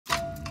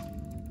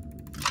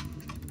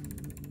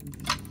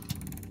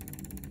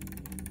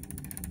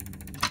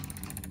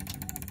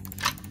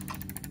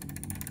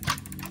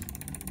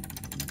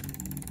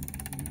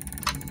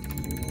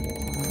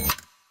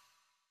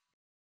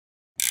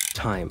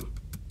Time.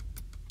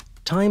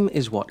 Time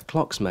is what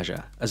clocks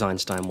measure, as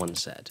Einstein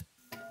once said.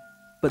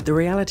 But the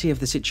reality of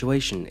the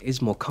situation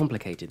is more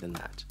complicated than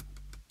that.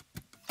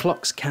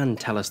 Clocks can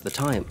tell us the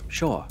time,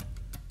 sure,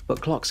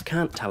 but clocks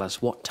can't tell us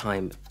what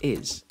time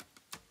is.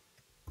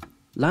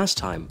 Last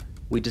time,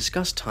 we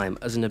discussed time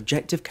as an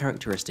objective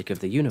characteristic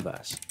of the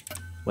universe,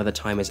 whether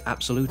time is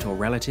absolute or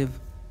relative,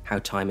 how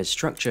time is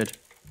structured,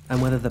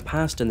 and whether the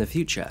past and the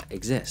future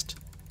exist.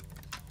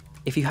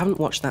 If you haven't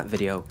watched that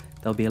video,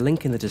 there'll be a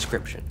link in the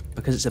description,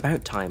 because it's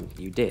about time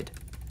you did.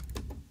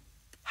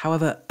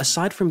 However,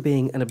 aside from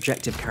being an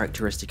objective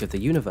characteristic of the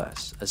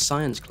universe, as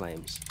science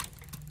claims,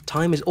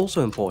 time is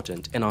also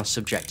important in our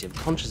subjective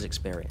conscious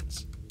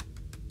experience.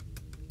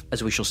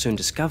 As we shall soon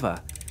discover,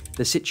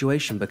 the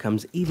situation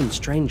becomes even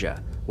stranger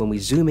when we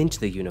zoom into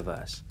the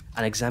universe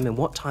and examine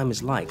what time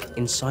is like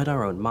inside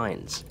our own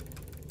minds,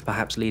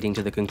 perhaps leading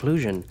to the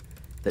conclusion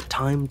that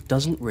time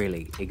doesn't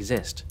really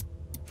exist.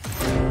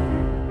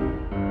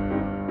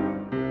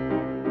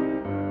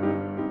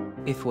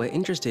 If we're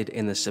interested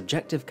in the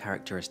subjective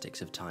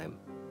characteristics of time,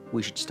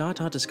 we should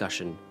start our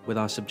discussion with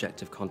our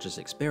subjective conscious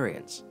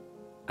experience,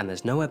 and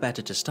there's nowhere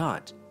better to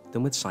start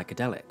than with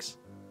psychedelics.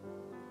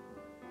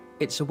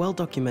 It's a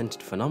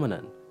well-documented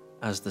phenomenon,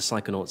 as the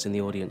psychonauts in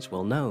the audience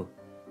will know,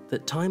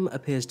 that time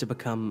appears to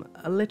become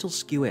a little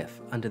skew-if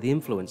under the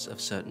influence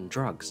of certain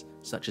drugs,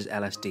 such as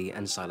LSD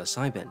and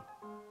psilocybin.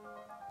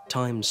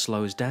 Time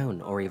slows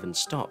down or even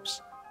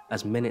stops,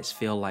 as minutes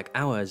feel like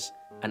hours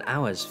and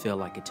hours feel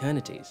like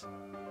eternities.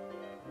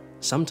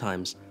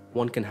 Sometimes,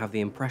 one can have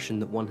the impression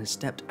that one has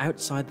stepped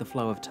outside the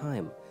flow of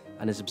time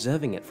and is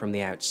observing it from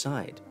the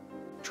outside,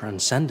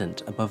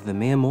 transcendent above the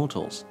mere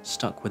mortals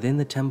stuck within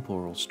the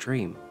temporal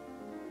stream.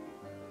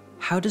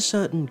 How do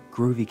certain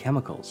groovy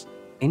chemicals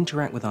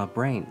interact with our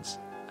brains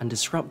and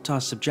disrupt our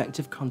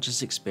subjective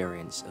conscious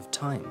experience of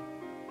time?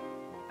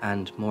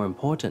 And more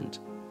important,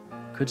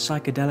 could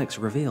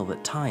psychedelics reveal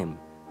that time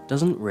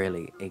doesn't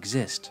really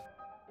exist?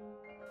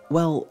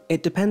 Well,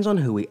 it depends on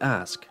who we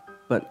ask,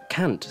 but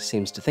Kant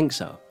seems to think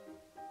so.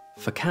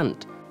 For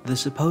Kant, the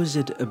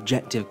supposed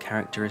objective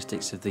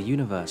characteristics of the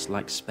universe,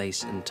 like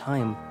space and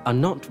time, are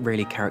not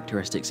really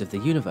characteristics of the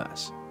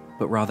universe,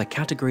 but rather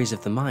categories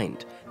of the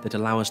mind that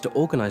allow us to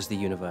organize the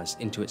universe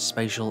into its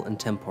spatial and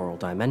temporal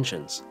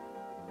dimensions.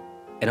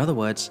 In other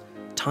words,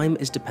 time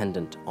is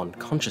dependent on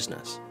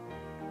consciousness.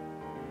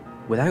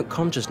 Without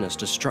consciousness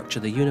to structure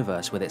the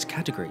universe with its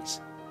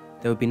categories,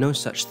 there would be no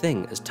such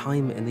thing as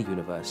time in the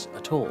universe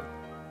at all.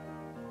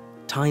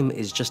 Time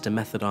is just a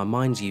method our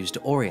minds use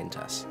to orient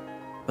us,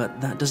 but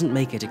that doesn't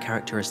make it a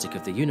characteristic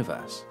of the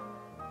universe.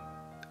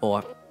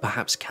 Or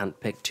perhaps Kant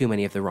picked too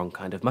many of the wrong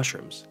kind of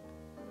mushrooms.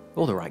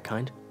 Or the right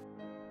kind.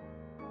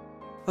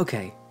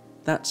 Okay,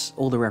 that's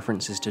all the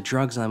references to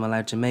drugs I'm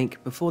allowed to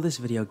make before this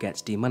video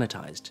gets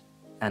demonetized,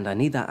 and I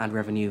need that ad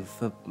revenue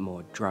for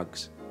more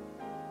drugs.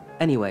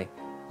 Anyway,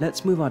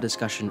 let's move our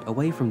discussion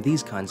away from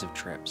these kinds of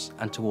trips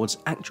and towards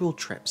actual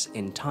trips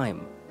in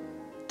time.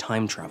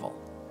 Time travel.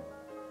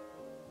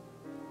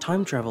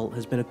 Time travel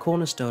has been a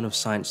cornerstone of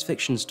science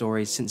fiction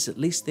stories since at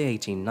least the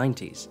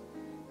 1890s,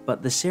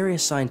 but the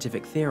serious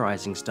scientific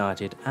theorizing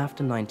started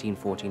after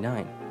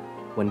 1949,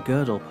 when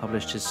Gödel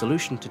published his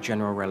solution to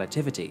general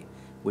relativity,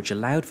 which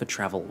allowed for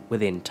travel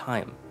within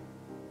time.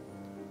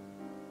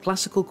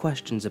 Classical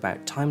questions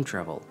about time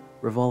travel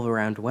revolve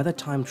around whether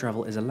time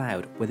travel is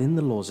allowed within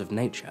the laws of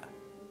nature.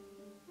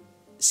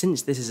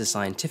 Since this is a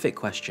scientific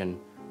question,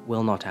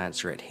 we'll not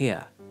answer it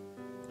here.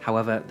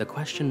 However, the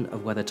question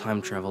of whether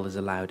time travel is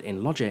allowed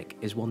in logic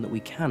is one that we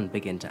can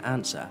begin to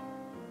answer,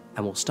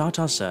 and we'll start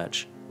our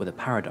search with a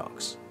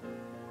paradox.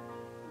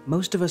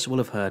 Most of us will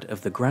have heard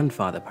of the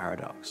grandfather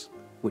paradox,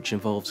 which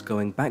involves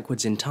going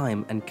backwards in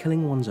time and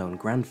killing one's own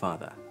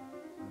grandfather.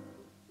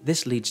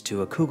 This leads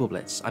to a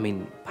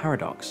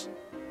paradox,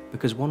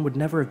 because one would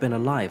never have been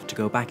alive to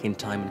go back in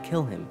time and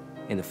kill him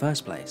in the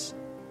first place.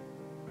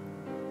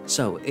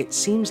 So it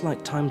seems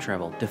like time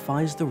travel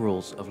defies the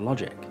rules of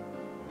logic.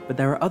 But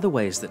there are other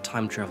ways that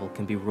time travel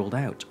can be ruled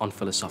out on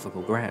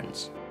philosophical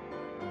grounds.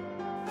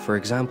 For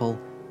example,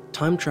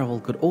 time travel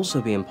could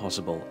also be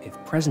impossible if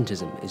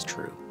presentism is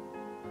true.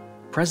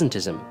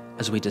 Presentism,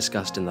 as we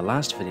discussed in the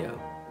last video,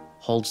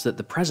 holds that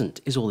the present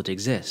is all that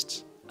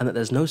exists, and that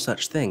there's no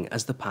such thing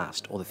as the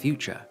past or the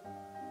future.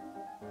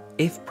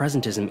 If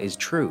presentism is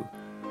true,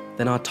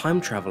 then our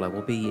time traveler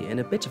will be in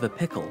a bit of a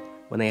pickle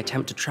when they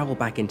attempt to travel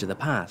back into the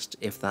past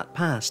if that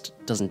past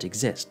doesn't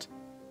exist.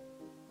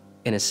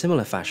 In a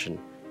similar fashion,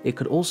 it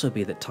could also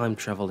be that time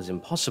travel is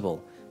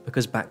impossible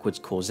because backwards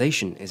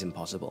causation is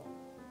impossible.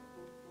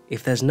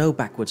 If there's no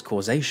backwards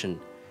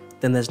causation,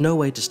 then there's no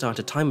way to start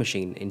a time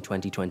machine in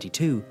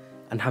 2022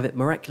 and have it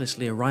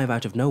miraculously arrive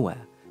out of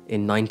nowhere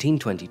in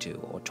 1922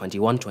 or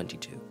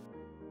 2122.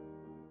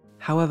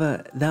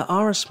 However, there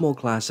are a small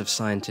class of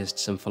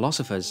scientists and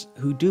philosophers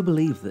who do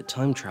believe that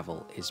time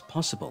travel is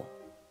possible.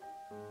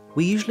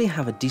 We usually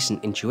have a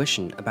decent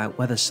intuition about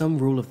whether some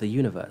rule of the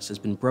universe has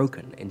been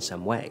broken in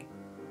some way.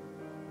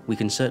 We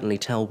can certainly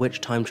tell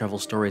which time travel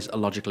stories are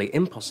logically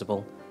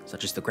impossible,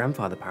 such as the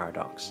grandfather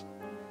paradox,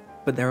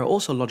 But there are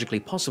also logically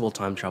possible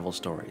time travel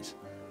stories,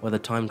 where the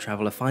time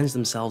traveler finds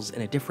themselves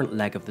in a different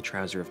leg of the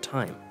trouser of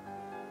time,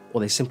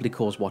 or they simply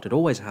cause what had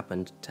always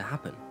happened to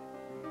happen.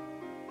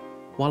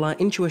 While our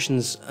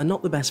intuitions are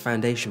not the best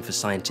foundation for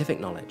scientific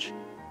knowledge,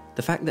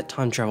 the fact that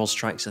time travel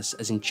strikes us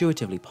as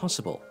intuitively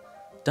possible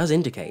does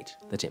indicate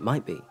that it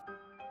might be.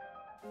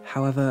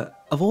 However,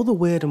 of all the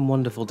weird and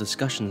wonderful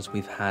discussions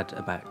we've had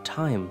about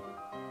time,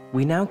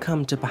 we now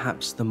come to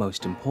perhaps the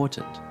most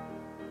important.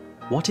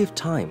 What if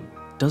time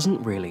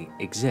doesn't really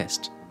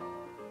exist?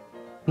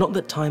 Not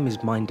that time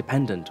is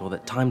mind-dependent or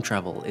that time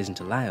travel isn't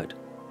allowed,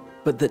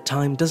 but that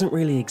time doesn't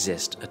really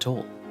exist at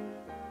all.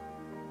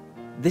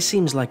 This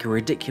seems like a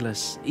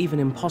ridiculous, even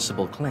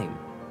impossible claim.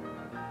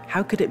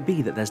 How could it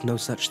be that there's no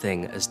such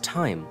thing as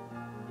time?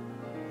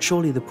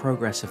 Surely the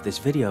progress of this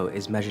video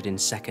is measured in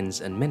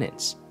seconds and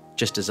minutes,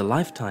 just as a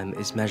lifetime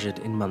is measured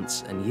in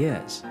months and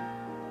years.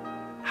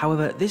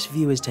 However, this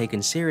view is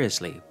taken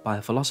seriously by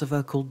a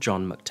philosopher called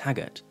John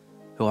McTaggart,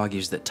 who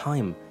argues that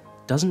time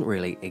doesn't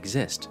really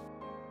exist.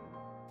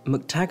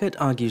 McTaggart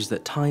argues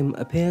that time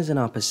appears in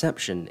our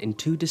perception in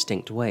two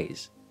distinct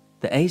ways,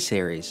 the A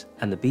series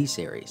and the B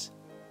series.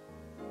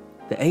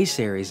 The A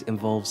series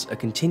involves a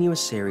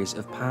continuous series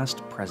of past,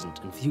 present,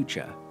 and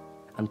future,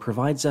 and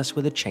provides us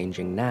with a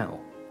changing now.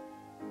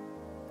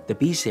 The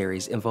B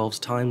series involves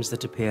times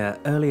that appear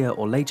earlier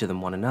or later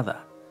than one another,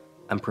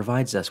 and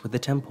provides us with the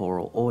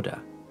temporal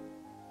order.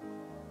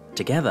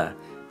 Together,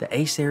 the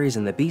A series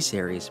and the B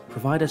series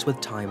provide us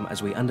with time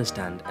as we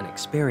understand and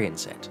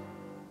experience it.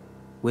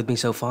 With me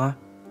so far?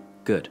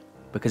 Good,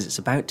 because it's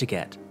about to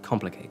get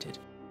complicated.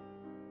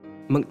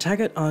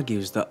 McTaggart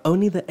argues that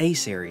only the A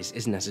series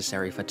is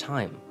necessary for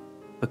time,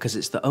 because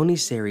it's the only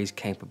series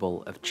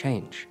capable of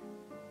change.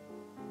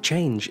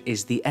 Change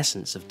is the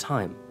essence of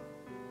time,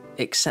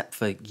 except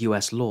for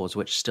US laws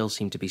which still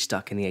seem to be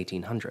stuck in the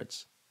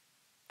 1800s.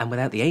 And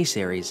without the A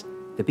series,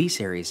 the B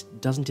series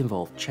doesn't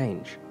involve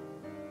change.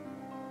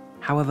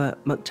 However,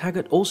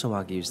 McTaggart also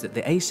argues that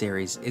the A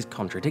series is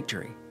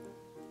contradictory,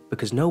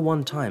 because no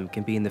one time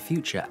can be in the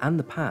future and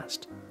the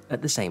past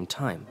at the same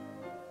time.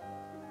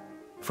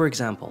 For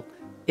example,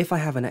 if I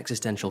have an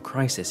existential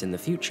crisis in the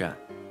future,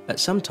 at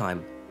some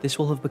time this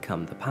will have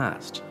become the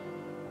past.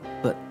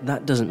 But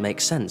that doesn't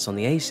make sense on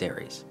the A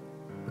series,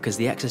 because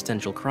the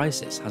existential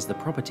crisis has the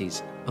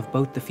properties of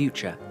both the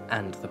future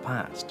and the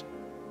past.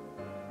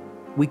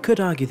 We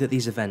could argue that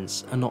these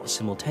events are not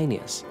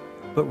simultaneous,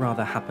 but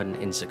rather happen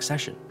in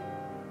succession.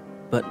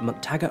 But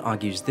McTaggart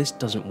argues this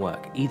doesn't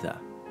work either.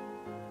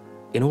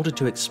 In order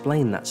to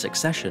explain that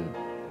succession,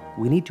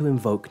 we need to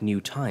invoke new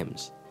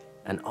times,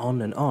 and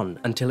on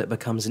until it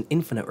becomes an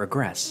infinite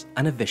regress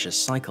and a vicious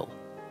cycle.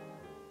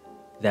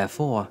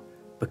 Therefore,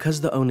 because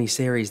the only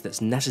series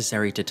that's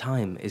necessary to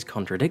time is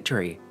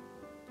contradictory,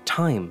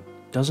 time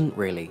doesn't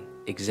really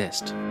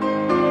exist.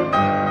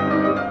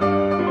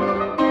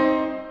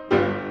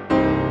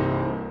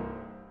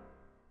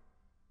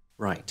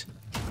 Right,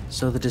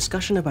 so the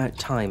discussion about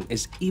time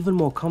is even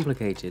more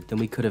complicated than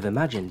we could have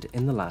imagined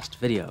in the last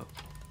video.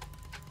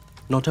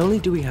 Not only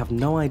do we have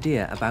no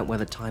idea about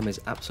whether time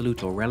is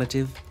absolute or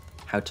relative,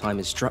 how time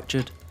is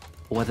structured,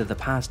 or whether the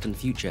past and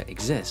future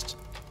exist,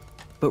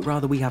 but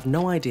rather we have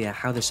no idea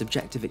how the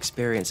subjective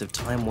experience of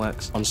time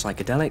works on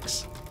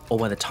psychedelics, or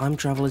whether time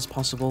travel is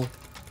possible,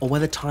 or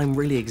whether time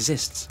really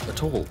exists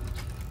at all.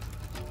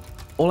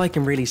 All I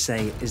can really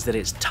say is that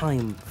it's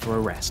time for a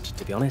rest,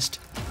 to be honest.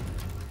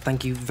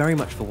 Thank you very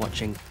much for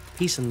watching,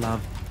 peace and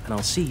love, and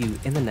I'll see you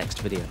in the next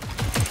video.